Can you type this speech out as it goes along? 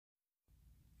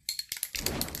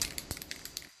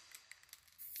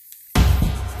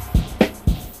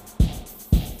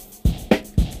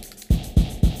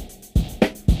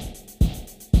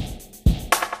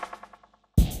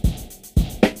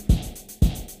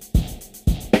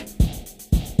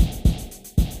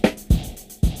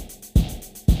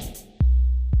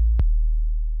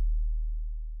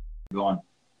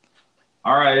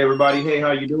All right, everybody. Hey,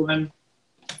 how you doing?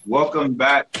 Welcome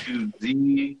back to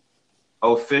the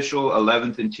official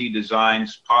 11th and T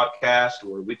Designs podcast,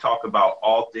 where we talk about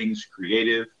all things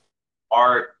creative,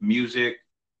 art, music,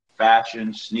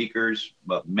 fashion, sneakers,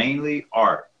 but mainly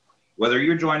art. Whether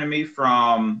you're joining me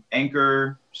from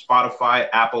Anchor, Spotify,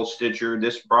 Apple, Stitcher,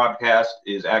 this broadcast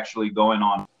is actually going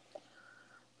on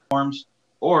forms,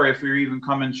 or if you're even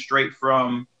coming straight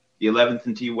from the 11th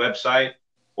and T website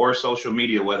or social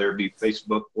media, whether it be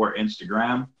Facebook or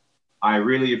Instagram, I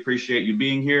really appreciate you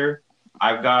being here.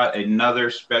 I've got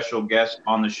another special guest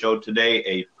on the show today,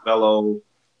 a fellow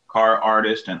car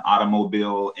artist and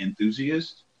automobile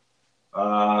enthusiast,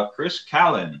 Chris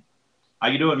Callen. How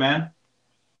you doing, man?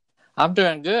 I'm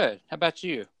doing good. How about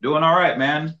you? Doing all right,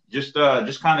 man. Just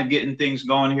kind of getting things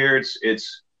going here.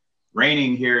 It's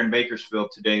raining here in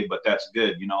Bakersfield today, but that's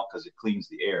good, because it cleans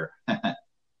the air.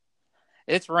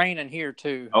 It's raining here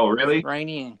too. Oh, really? It's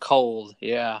rainy and cold.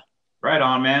 Yeah. Right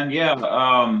on, man. Yeah.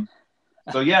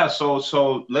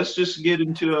 So let's just get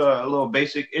into a little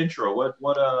basic intro.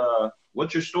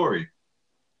 What's your story?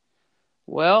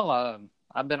 Well,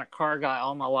 I've been a car guy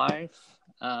all my life.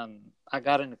 I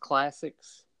got into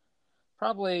classics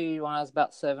probably when I was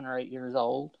about 7 or 8 years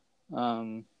old.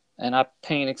 And I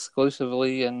paint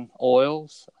exclusively in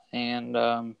oils,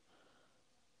 and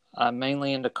I'm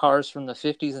mainly into cars from the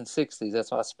 50s and 60s. That's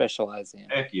what I specialize in.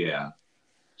 Heck yeah.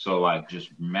 So like just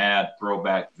mad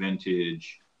throwback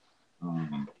vintage.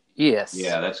 Yes.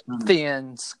 Yeah, that's kind of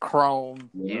Thins, chrome.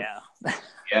 Yeah. Yeah.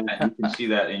 Yeah, you can see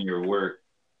that in your work.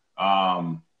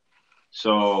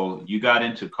 So you got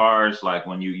into cars like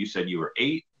when you said you were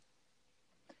 8?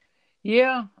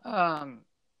 Yeah. I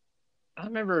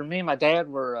remember me and my dad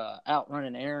were out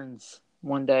running errands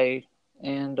one day,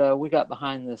 and we got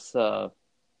behind this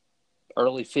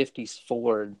early 50s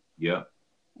Ford. Yeah.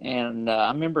 And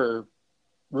I remember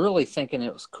really thinking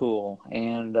it was cool.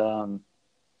 And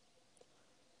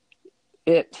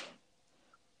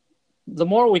the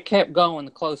more we kept going,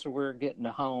 the closer we were getting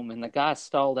to home. And the guy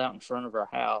stalled out in front of our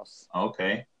house.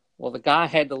 Okay. Well, the guy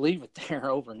had to leave it there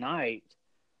overnight.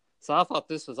 So I thought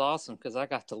this was awesome because I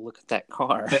got to look at that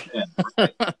car.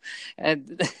 And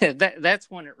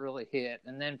that's when it really hit.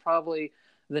 And then probably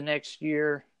the next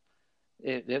year,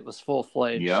 it was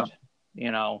full-fledged. Yeah.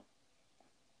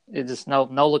 It just no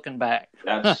looking back.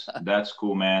 That's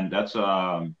cool, man. That's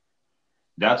a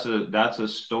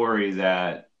story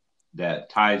that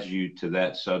ties you to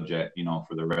that subject,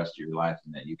 for the rest of your life,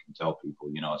 and that you can tell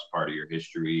people, it's part of your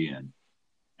history. And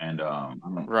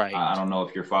Right. I don't know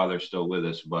if your father's still with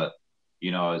us, but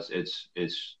it's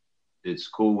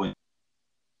cool when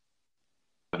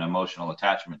an emotional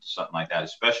attachment to something like that,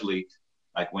 especially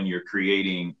like when you're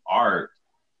creating art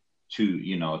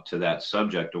to that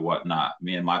subject or whatnot.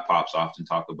 Me and my pops often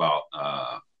talk about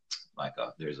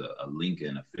there's a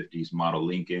Lincoln, a 50s model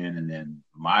Lincoln, and then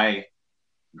my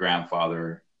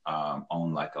grandfather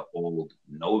owned like an old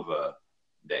Nova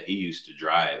that he used to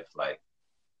drive. Like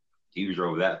he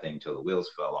drove that thing till the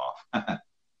wheels fell off.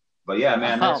 But yeah,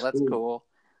 man, that's cool.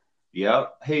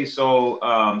 Yep. Hey,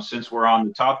 so since we're on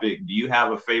the topic, do you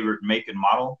have a favorite make and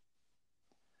model?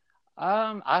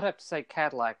 I'd have to say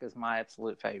Cadillac is my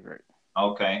absolute favorite.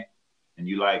 Okay. And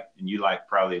you like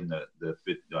probably in the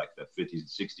 50s and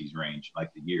 60s range,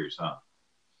 like the years, huh?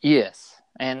 Yes.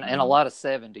 And a lot of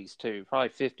 70s too, probably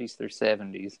 50s through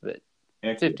 70s, but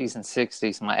Heck 50s and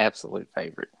 60s my absolute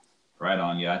favorite. Right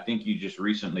on. Yeah, I think you just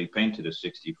recently painted a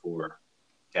 64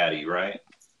 Caddy, right?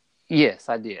 Yes,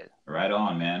 I did. Right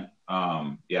on, man.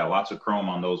 Yeah, lots of chrome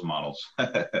on those models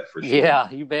for sure. Yeah,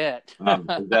 you bet.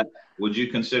 Would you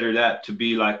consider that to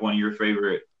be like one of your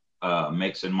favorite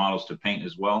makes and models to paint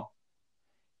as well?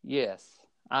 Yes.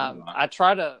 I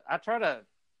try to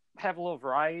have a little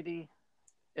variety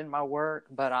in my work,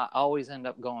 but I always end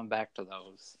up going back to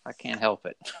those. I can't help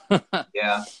it.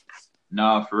 Yeah.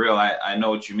 No, for real. I know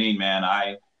what you mean, man.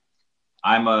 I'm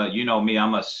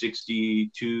I'm a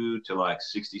 62 to like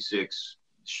 66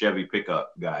 Chevy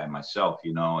pickup guy myself,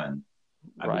 and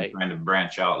I've been trying to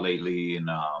branch out lately and,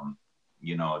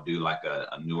 do like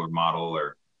a newer model,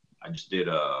 or I just did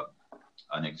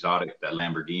an exotic, that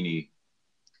Lamborghini.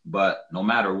 But no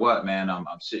matter what, man, I'm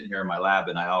sitting here in my lab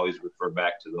and I always refer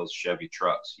back to those Chevy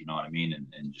trucks, you know what I mean?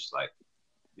 And just like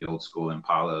the old school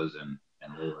Impalas and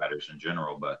lowriders in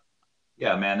general. But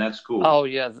yeah, man, that's cool. Oh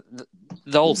yeah,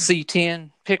 the old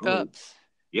C10 pickups.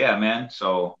 Yeah, man.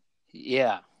 So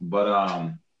yeah. But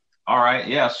all right,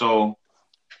 yeah. So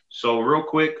real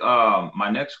quick, my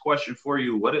next question for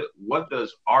you: what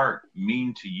does art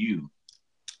mean to you?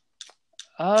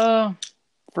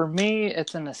 For me,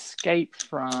 it's an escape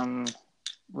from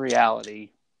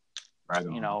reality. Right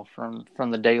on. you know, from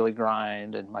the daily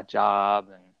grind and my job,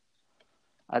 and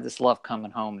I just love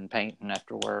coming home and painting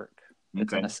after work.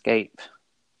 It's an Okay. escape.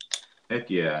 Heck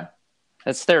yeah.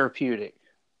 It's therapeutic.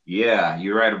 Yeah,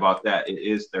 you're right about that. It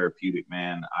is therapeutic,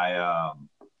 man.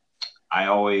 I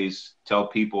always tell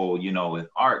people, you know, with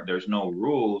art, there's no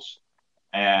rules,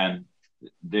 and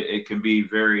it can be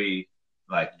very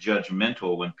like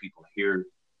judgmental when people hear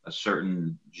a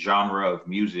certain genre of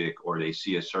music or they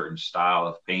see a certain style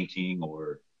of painting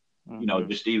or, you know, Hmm.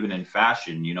 just even in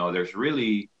fashion. You know, there's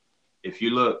really, if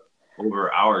you look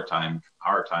over our time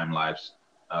lives,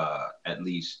 at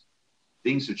least,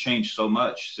 things have changed so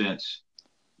much since,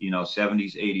 you know,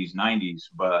 70s, 80s, 90s,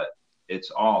 but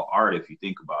it's all art if you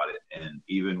think about it. And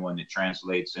even when it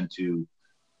translates into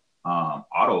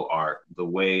auto art, the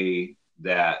way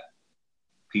that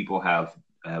people have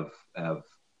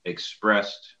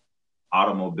expressed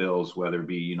automobiles, whether it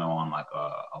be, you know, on like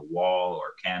a wall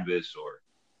or canvas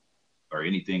or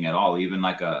anything at all, even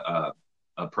like a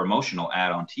promotional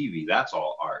ad on TV, that's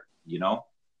all art, you know?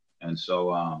 And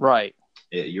so Right.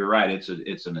 you're right. It's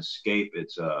an escape.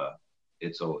 It's a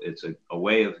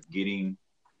way of getting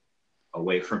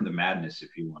away from the madness,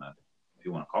 if you want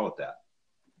to call it that.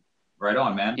 Right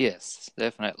on, man. Yes,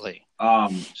 definitely.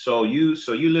 So you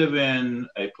live in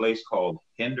a place called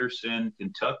Henderson,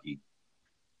 Kentucky.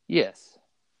 Yes.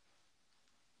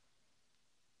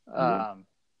 Um,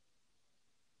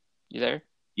 you there?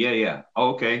 Yeah, yeah. Oh,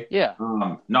 okay. Yeah.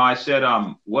 No, I said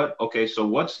what? Okay, so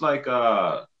what's like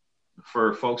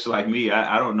for folks like me,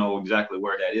 I don't know exactly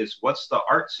where that is. What's the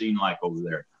art scene like over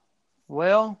there?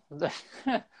 Well, there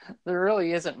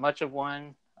really isn't much of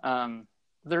one.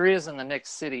 There is in the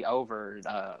next city over,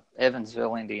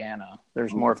 Evansville, Indiana.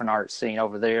 There's more Okay. of an art scene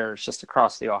over there. It's just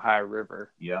across the Ohio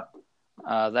River. Yeah,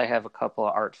 They have a couple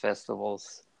of art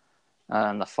festivals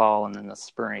in the fall and in the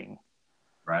spring.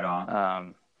 right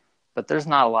on. But there's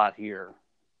not a lot here,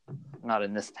 not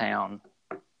in this town.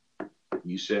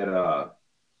 You said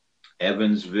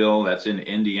Evansville, that's in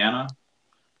Indiana.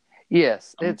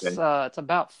 Yes, Okay. it's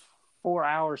about 4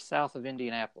 hours south of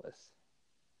Indianapolis.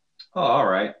 Oh, all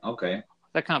right. Okay.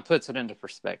 That kind of puts it into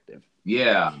perspective.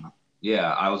 Yeah.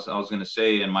 Yeah. I was gonna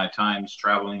say in my times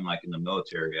traveling like in the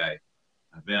military,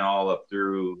 I've been all up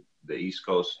through the East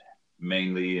Coast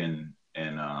mainly and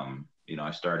you know,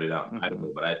 I started out in Mm-hmm.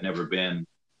 Idaho, but I'd never been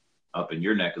up in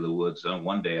your neck of the woods. So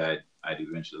one day I'd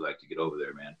eventually like to get over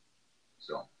there, man.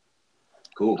 So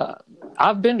cool. Uh,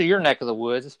 I've been to your neck of the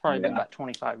woods. It's probably been Yeah. about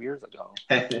 25 years ago.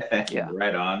 Yeah.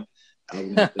 Right on. I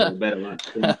was gonna say I bet a lot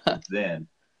changed since then.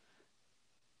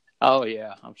 Oh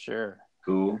yeah, I'm sure.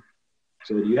 Cool.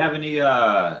 So do you have any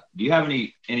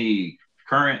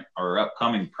current or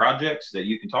upcoming projects that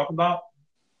you can talk about?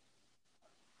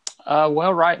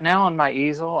 Well, right now on my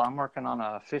easel, I'm working on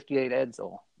a 58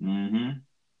 Edsel Mm-hmm.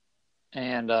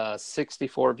 and a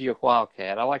 64 Buick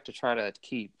Wildcat. I like to try to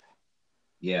keep,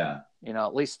 Yeah.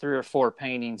 at least 3 or 4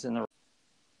 paintings in the.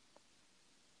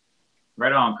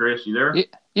 Right on, Chris. You there?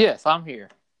 Yes, I'm here.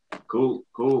 Cool,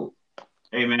 cool.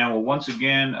 Hey man, well once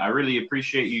again, I really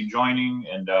appreciate you joining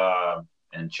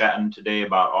and chatting today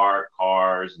about art,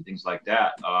 cars, and things like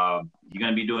that. You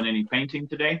gonna be doing any painting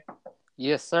today?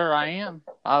 Yes, sir, I am.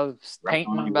 I was Right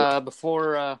painting on.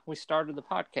 before we started the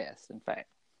podcast, in fact.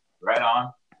 Right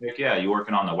on. Heck yeah, you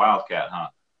working on the Wildcat,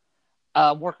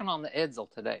 huh? Working on the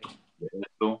Edsel today.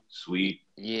 Cool. Sweet.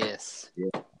 Yes.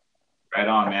 Yeah. Right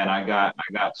on, man. I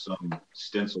got some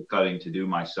stencil cutting to do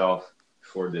myself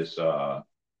for this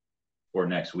for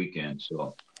next weekend.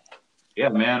 So yeah,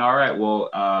 man. All right.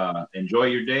 Well, enjoy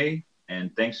your day,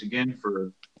 and thanks again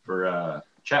for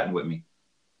chatting with me.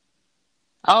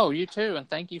 Oh, you too, and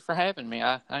thank you for having me.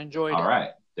 I enjoyed All it. right.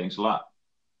 Thanks a lot.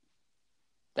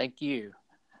 Thank you.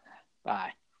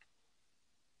 Bye.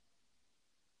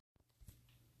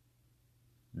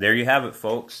 There you have it,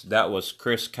 folks. That was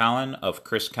Chris Callen of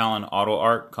Chris Callen Auto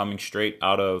Art, coming straight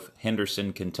out of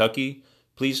Henderson, Kentucky.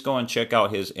 Please go and check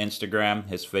out his Instagram,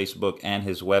 his Facebook, and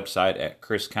his website at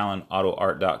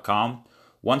chriscallenautoart.com.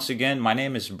 Once again, my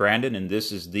name is Brandon, and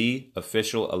this is the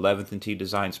official 11th and T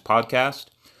Designs podcast.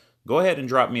 Go ahead and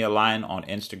drop me a line on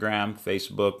Instagram,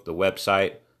 Facebook, the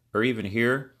website, or even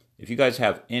here. If you guys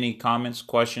have any comments,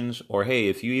 questions, or hey,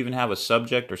 if you even have a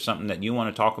subject or something that you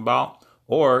want to talk about,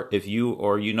 or if you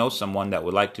or you know someone that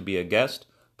would like to be a guest,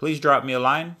 please drop me a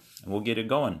line and we'll get it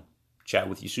going. Chat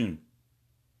with you soon.